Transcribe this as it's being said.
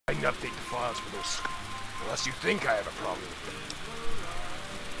didn't update the files for those unless you think I have a problem with them.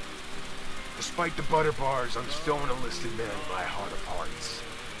 Despite the butter bars, I'm still an enlisted man in my heart of hearts.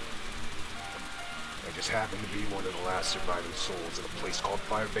 I just happen to be one of the last surviving souls in a place called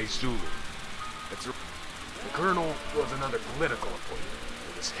Firebase Zulu. The colonel wasn't under political appointment,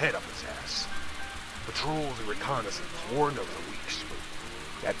 with his head up his ass. Patrols and reconnaissance warned over the weeks, but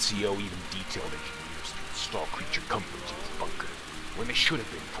that CO even detailed engineers to install creature comforts in his bunker, when they should have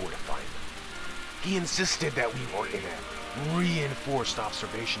been fortifying them. He insisted that we were in a reinforced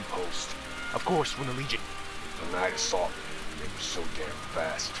observation post. Of course, when the Legion... The night assault, they were so damn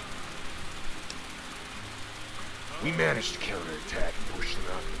fast. We managed to counterattack and push them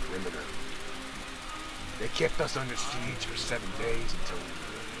out of the perimeter. They kept us under siege for 7 days until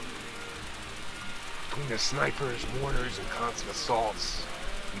between the snipers, mortars, and constant assaults,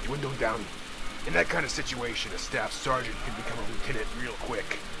 we dwindled down. In that kind of situation, a staff sergeant can become a lieutenant real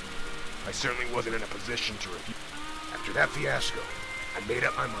quick. I certainly wasn't in a position to refuse. After that fiasco, I made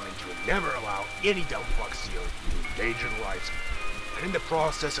up my mind to never allow any dumb-fuck CO to endanger the lives. And in the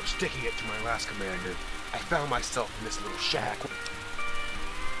process of sticking it to my last commander, I found myself in this little shack.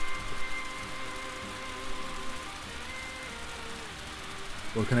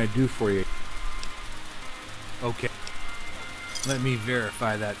 What can I do for you? Okay. Let me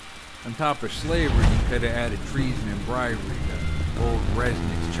verify that. On top of slavery, you could have added treason and bribery to old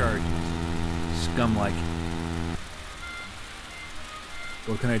Resnick's charges. Scum like.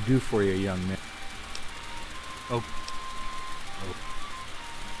 What can I do for you, young man? Oh.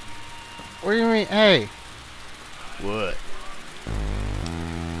 What do you mean, hey? What?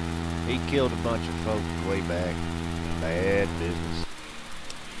 He killed a bunch of folks way back. Bad business.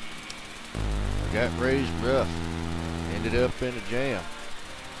 I got raised rough. Ended up in a jam.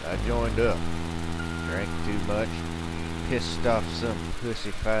 I joined up. Drank too much. Pissed off some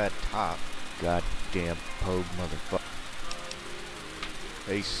pussified top. Goddamn pogue motherfucker.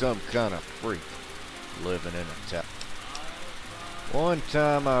 He's some kind of freak. Living in a town. One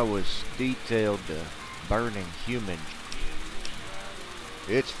time I was detailed to burning human.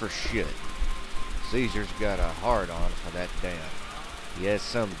 It's for shit. Caesar's got a hard-on for that damn. He has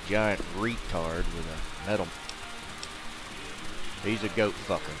some giant retard with a metal. He's a goat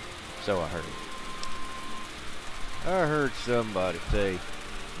fucker, so I heard. I heard somebody say,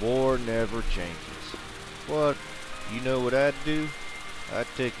 war never changes. What? You know what I'd do? I'd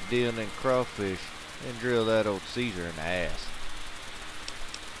take a deal in crawfish and drill that old Caesar in the ass.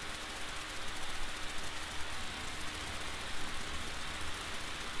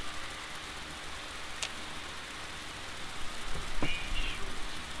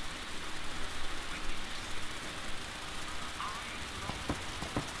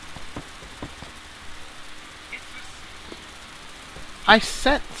 I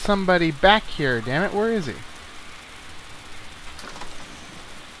sent somebody back here, damn it, where is he?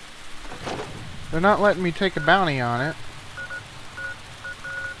 They're not letting me take a bounty on it.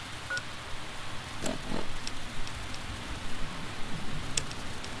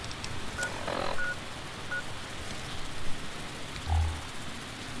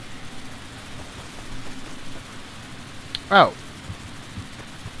 Oh.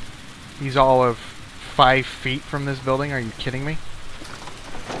 He's all of 5 feet from this building? Are you kidding me?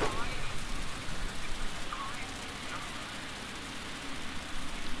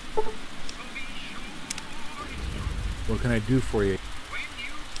 What can I do for you?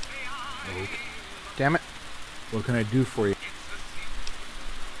 Okay. Damn it. What can I do for you?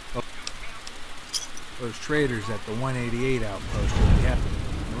 Oh. Those traders at the 188 outpost will be happy.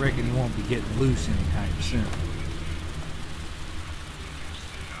 I reckon he won't be getting loose anytime soon.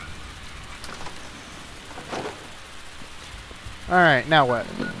 Alright, now what?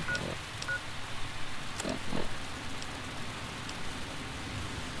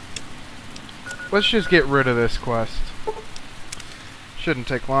 Let's just get rid of this quest. Shouldn't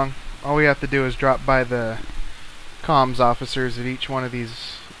take long. All we have to do is drop by the comms officers at each one of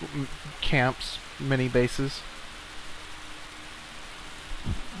these camps, mini bases.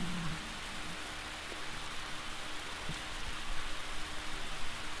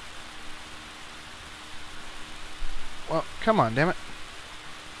 Well, come on, damn it.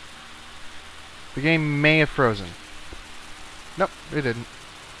 The game may have frozen. Nope, it didn't.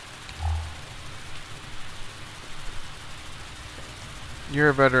 You're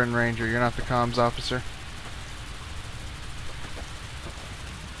a veteran ranger, you're not the comms officer.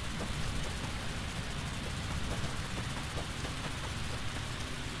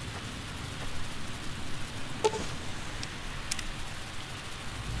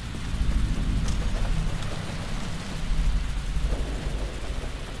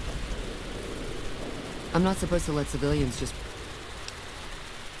 I'm not supposed to let civilians just...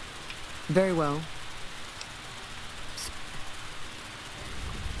 Very well.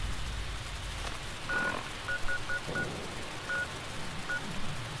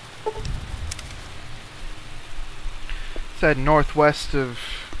 It's head northwest of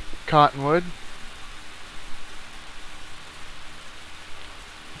Cottonwood.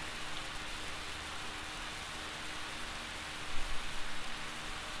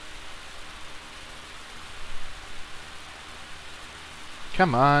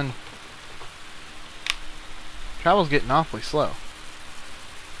 Come on. Travel's getting awfully slow.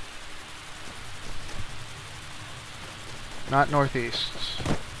 Not northeast.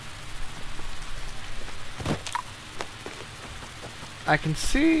 I can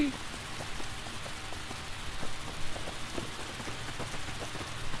see...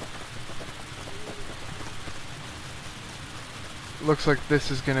 Looks like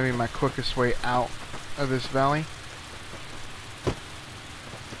this is going to be my quickest way out of this valley.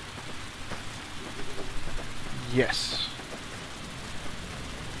 Yes.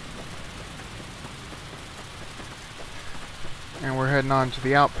 And we're heading on to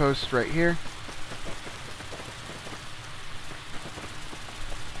the outpost right here.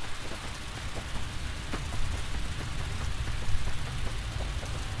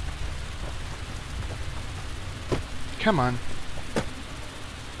 Come on.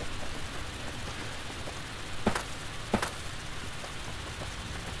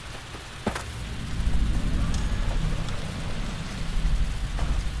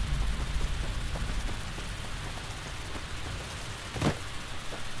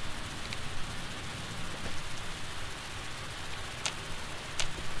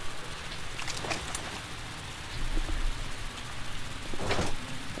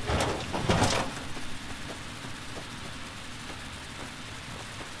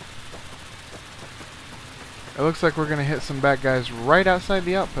 It looks like we're gonna hit some bad guys right outside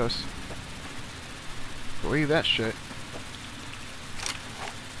the outpost. Believe that shit.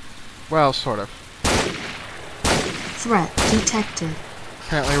 Well, sort of. Threat detected.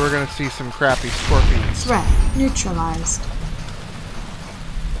 Apparently we're gonna see some crappy scorpions. Threat neutralized.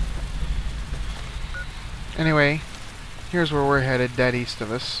 Anyway, here's where we're headed, dead east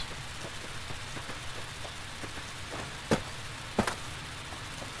of us.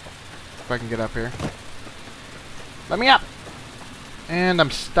 If I can get up here. Let me up! And I'm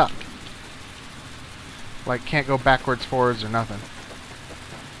stuck. Like, can't go backwards, forwards, or nothing.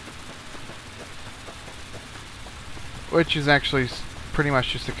 Which is actually pretty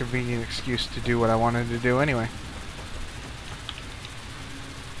much just a convenient excuse to do what I wanted to do anyway.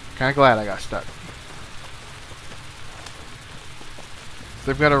 Kinda glad I got stuck.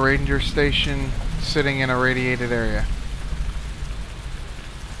 They've got a ranger station sitting in a radiated area.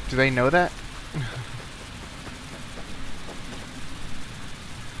 Do they know that?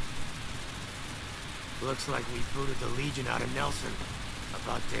 Looks like we booted the Legion out of Nelson.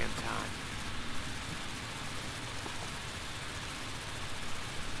 About damn time.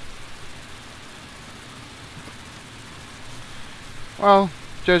 Well,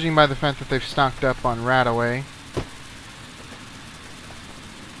 judging by the fact that they've stocked up on Radaway,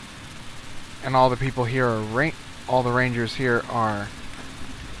 and all the people here are all the rangers here are,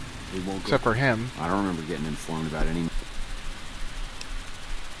 except for him. I don't remember getting informed about any.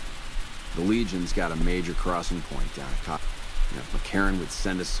 The Legion's got a major crossing point down at Cotton. If McCarran would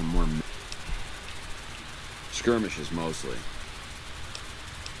send us some more skirmishes, mostly.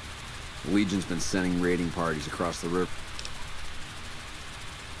 The Legion's been sending raiding parties across the river.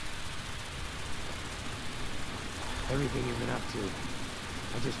 Everything you've been up to,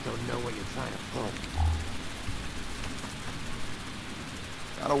 I just don't know what you're trying to pull.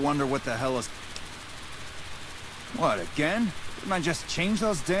 Gotta wonder what the hell is... What, again? Didn't I just change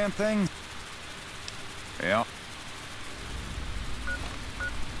those damn things? Yeah.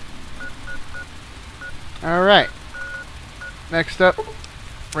 Alright. Next up,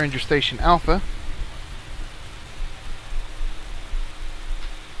 Ranger Station Alpha.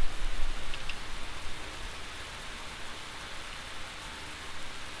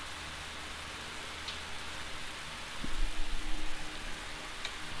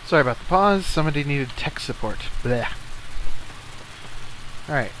 Sorry about the pause. Somebody needed tech support. Blech.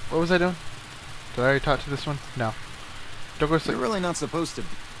 Alright, what was I doing? Did I already talk to this one? No. Don't go to sleep. You're really not supposed to...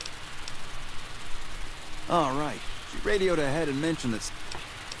 All right. She radioed ahead and mentioned that...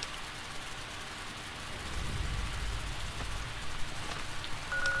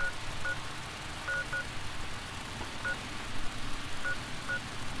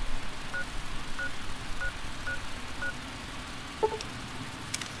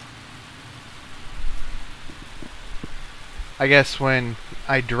 I guess when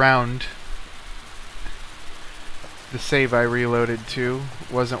I drowned, the save I reloaded to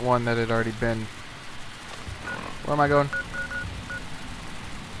wasn't one that had already been... Where am I going?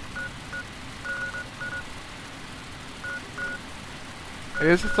 I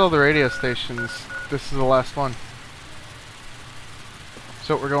guess it's all the radio stations. This is the last one.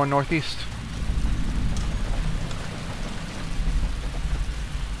 So we're going northeast.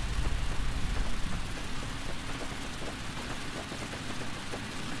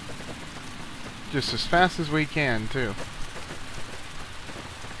 Just as fast as we can, too.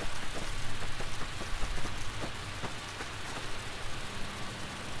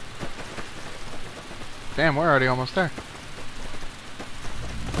 Damn, we're already almost there.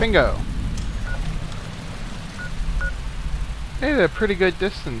 Bingo! They did a pretty good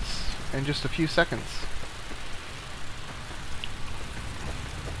distance in just a few seconds.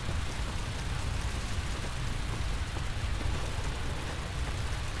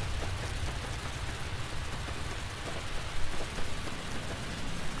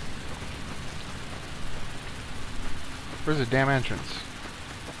 Where's the damn entrance?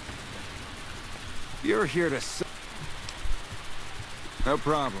 You're here to no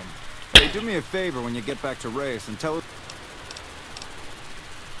problem. Hey, do me a favor when you get back to Reyes and tell...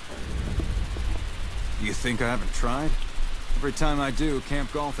 You think I haven't tried? Every time I do,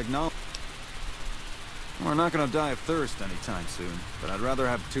 Camp Golf acknowledges... We're not gonna die of thirst anytime soon, but I'd rather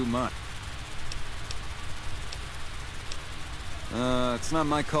have too much. It's not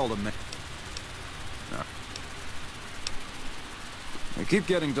my call to make... No. I keep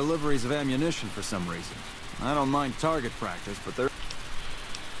getting deliveries of ammunition for some reason. I don't mind target practice, but they're...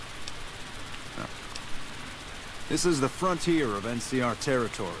 No. This is the frontier of NCR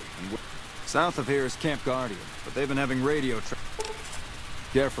territory, and south of here is Camp Guardian, but they've been having radio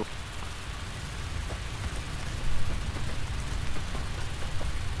Careful.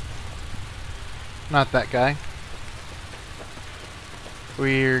 Not that guy.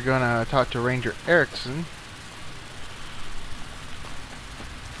 We're gonna talk to Ranger Erickson.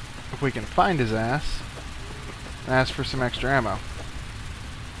 If we can find his ass. And ask for some extra ammo.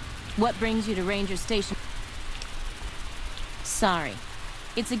 What brings you to Ranger Station? Sorry.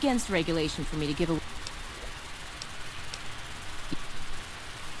 It's against regulation for me to give a...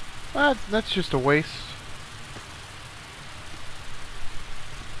 Well, that's just a waste.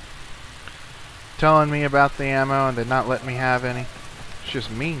 Telling me about the ammo and then not letting me have any. It's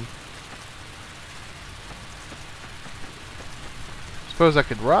just mean. Suppose I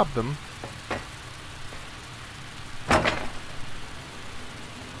could rob them.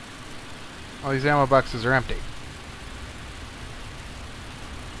 All these ammo boxes are empty.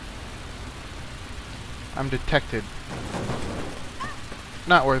 I'm detected.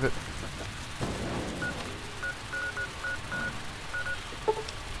 Not worth it.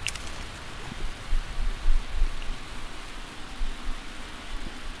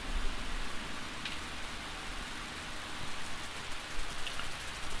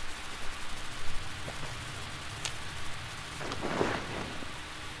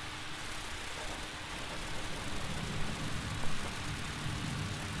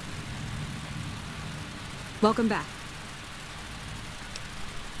 Welcome back.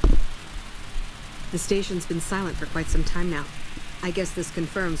 The station's been silent for quite some time now. I guess this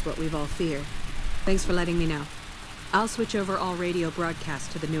confirms what we've all feared. Thanks for letting me know. I'll switch over all radio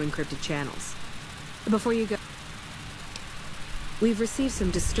broadcasts to the new encrypted channels. Before you go, we've received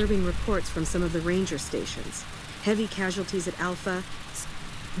some disturbing reports from some of the ranger stations. Heavy casualties at Alpha.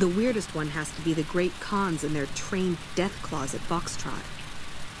 The weirdest one has to be the Great Khans and their trained death claws at Foxtrot.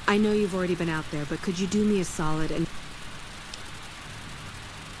 I know you've already been out there, but could you do me a solid and...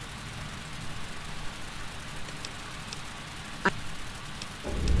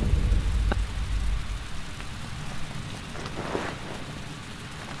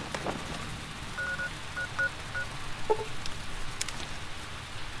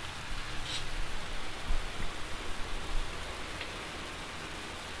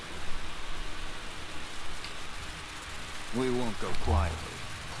 We won't go quietly.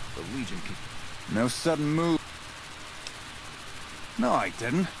 The Legion can... No sudden move. No, I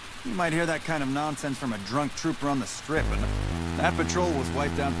didn't. You might hear that kind of nonsense from a drunk trooper on the strip, and that patrol was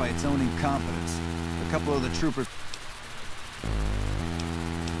wiped out by its own incompetence. A couple of the troopers...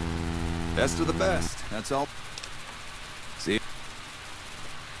 Best of the best, that's all. See?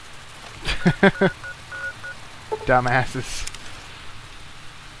 Dumbasses.